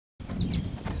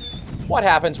What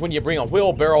happens when you bring a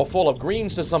wheelbarrow full of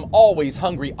greens to some always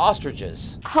hungry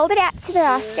ostriches? Hold it out to the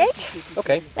ostrich.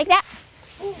 Okay. Like that.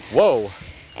 Whoa.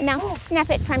 And now snap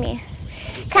it from you.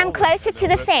 Come closer to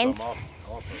the fence.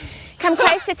 Come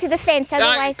closer to the fence,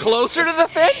 otherwise... Closer to the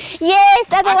fence?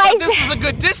 Yes, I otherwise... thought this is a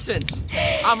good distance.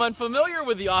 I'm unfamiliar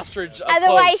with the ostrich up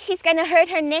Otherwise, close. she's going to hurt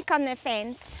her neck on the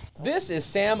fence. This is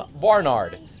Sam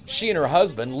Barnard. She and her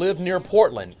husband live near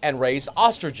Portland and raise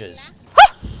ostriches.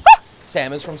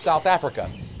 Sam is from South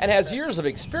Africa and has years of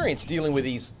experience dealing with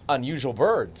these unusual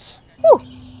birds. Whew.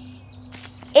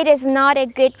 It is not a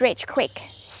good, rich, quick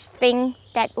thing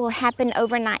that will happen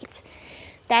overnight.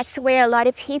 That's where a lot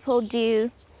of people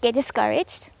do get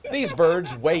discouraged. These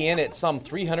birds weigh in at some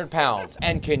 300 pounds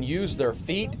and can use their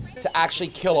feet to actually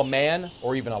kill a man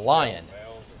or even a lion.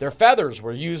 Their feathers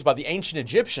were used by the ancient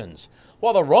Egyptians,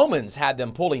 while the Romans had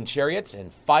them pulling chariots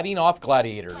and fighting off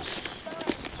gladiators.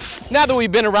 Now that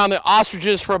we've been around the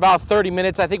ostriches for about 30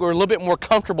 minutes, I think we're a little bit more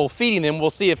comfortable feeding them. We'll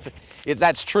see if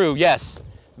that's true. Yes,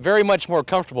 very much more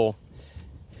comfortable.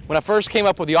 When I first came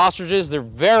up with the ostriches, they're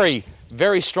very,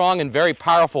 very strong and very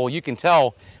powerful. You can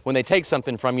tell when they take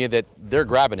something from you that they're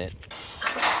grabbing it.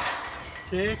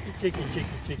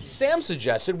 Sam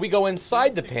suggested we go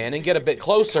inside the pen and get a bit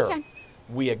closer.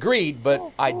 We agreed, but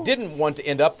I didn't want to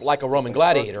end up like a Roman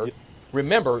gladiator.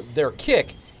 Remember, their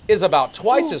kick is about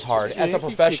twice as hard as a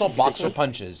professional boxer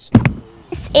punches.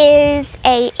 This is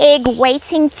an egg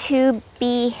waiting to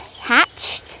be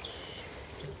hatched.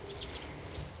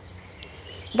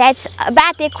 That's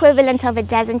about the equivalent of a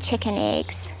dozen chicken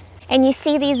eggs. And you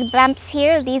see these bumps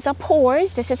here, these are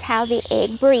pores. This is how the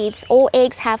egg breathes. All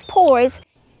eggs have pores.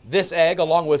 This egg,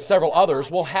 along with several others,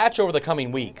 will hatch over the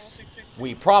coming weeks.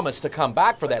 We promise to come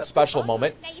back for that special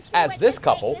moment as this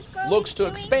couple looks to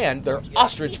expand their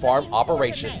ostrich farm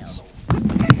operations.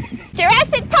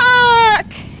 Jurassic Park!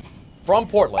 From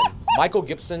Portland, Michael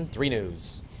Gibson, 3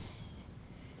 News.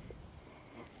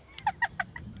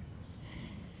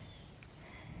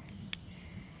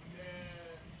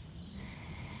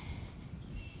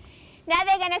 Now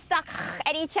they're going to start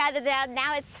at each other.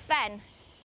 Now it's fun.